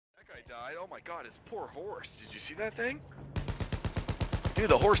died. Oh my god, his poor horse. Did you see that thing? Dude,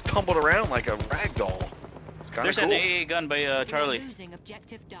 the horse tumbled around like a rag doll. It's kind of cool. There's an AA gun by Charlie. Losing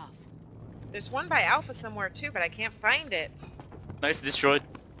objective Duff. There's one by Alpha somewhere too, but I can't find it. Nice, destroyed.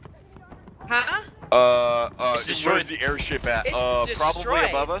 Huh? It's destroyed. Where's the airship at? It's Probably destroyed.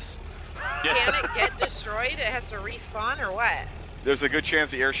 above us. Yeah. Can it get destroyed? It has to respawn or what? There's a good chance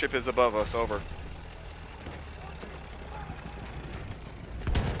the airship is above us. Over.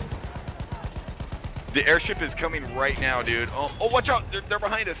 The airship is coming right now, dude. Oh, watch out! They're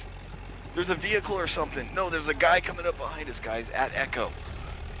behind us. There's a vehicle or something. No, there's a guy coming up behind us, guys, at Echo.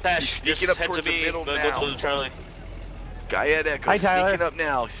 Dash, He's just sneaking up head towards to the me, middle go now. to Charlie. Guy at Echo, Hi, Tyler. sneaking up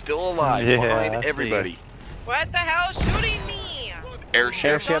now, still alive, Yeah, behind I see. everybody. What the hell is shooting me?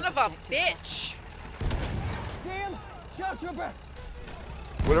 Airship. Son of a bitch! Sam, shot your back.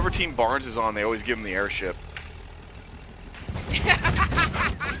 Whatever team Barnes is on, they always give him the airship.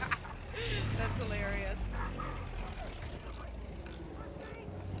 That's hilarious.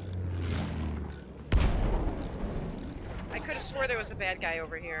 I could have swore there was a bad guy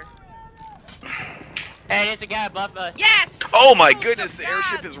over here. Hey, there's a guy above us. Yes! Oh my Oh, goodness, the God,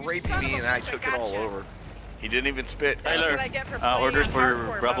 airship is you raping son me of a and I bitch, took it all gotcha. over. He didn't even spit. That's Tyler, what I get for playing orders on for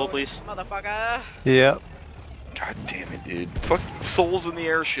hardcore Bravo, mode, please. Motherfucker. Yep. God damn it, dude. Fuck souls in the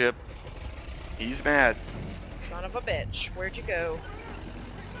airship. He's mad. Son of a bitch. Where'd you go?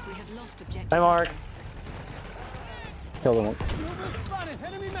 We have lost objective. Hi, Mark. Kill them. Movement spotted.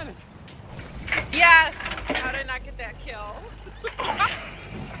 Enemy medic. Yes! How did I not get that kill?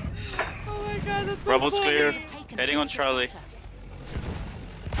 Oh my god, that's so Rebels funny. clear. We've taken Heading on objective Charlie. Butter.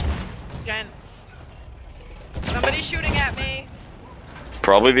 Gents. Somebody's shooting at me.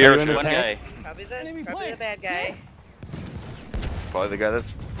 Probably the Are you in airship. One guy. Probably Enemy the plane. bad guy. Probably the guy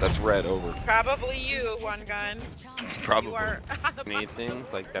that's red. Over. Probably you, one gun. Probably. You are on the Made things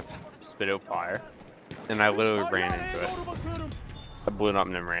like that spit out fire, and I literally ran into it. I blew it up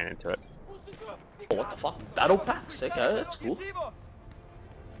and then ran into it. Oh, what the fuck? Battle pack, sick, that's cool.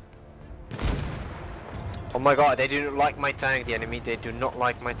 Oh my god, they do not like my tank, the enemy, they do not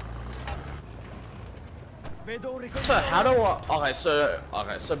like my So how do I...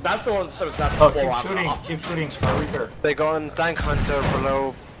 Okay, so Battlefield 1 so is Battlefield 4. Keep shooting, Sparreaker. They go on tank hunter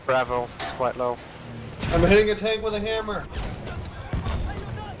below Bravo, it's quite low. I'm hitting a tank with a hammer.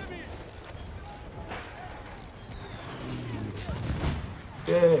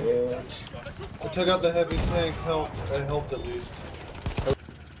 Yeah. I took out the heavy tank, I helped at least.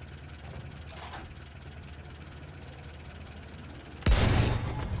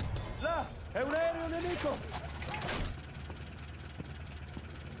 Là, è un aereo nemico.